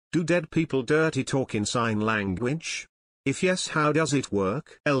Do dead people dirty talk in sign language? If yes, how does it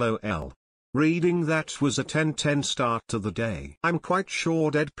work? LOL. Reading that was a 10/10 start to the day. I'm quite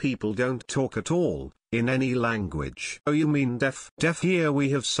sure dead people don't talk at all, in any language. Oh, you mean deaf? Deaf. Here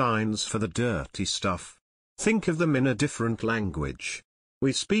we have signs for the dirty stuff. Think of them in a different language.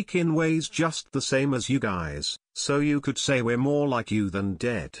 We speak in ways just the same as you guys, so you could say we're more like you than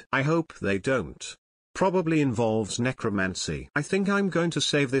dead. I hope they don't. Probably involves necromancy. I think I'm going to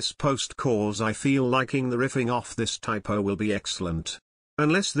save this post cause I feel liking the riffing off this typo will be excellent.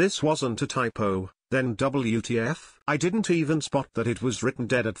 Unless this wasn't a typo, then WTF? I didn't even spot that it was written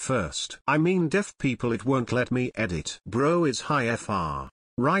dead at first. I mean deaf people, it won't let me edit. Bro is high FR.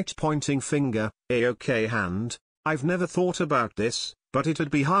 Right pointing finger, A-OK hand. I've never thought about this, but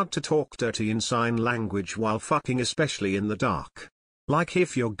it'd be hard to talk dirty in sign language while fucking, especially in the dark. Like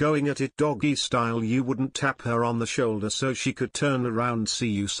if you're going at it doggy style, you wouldn't tap her on the shoulder so she could turn around see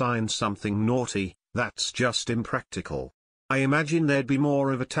you sign something naughty. That's just impractical. I imagine there'd be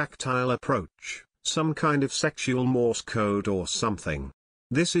more of a tactile approach, some kind of sexual Morse code or something.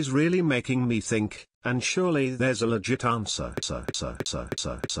 This is really making me think, and surely there's a legit answer.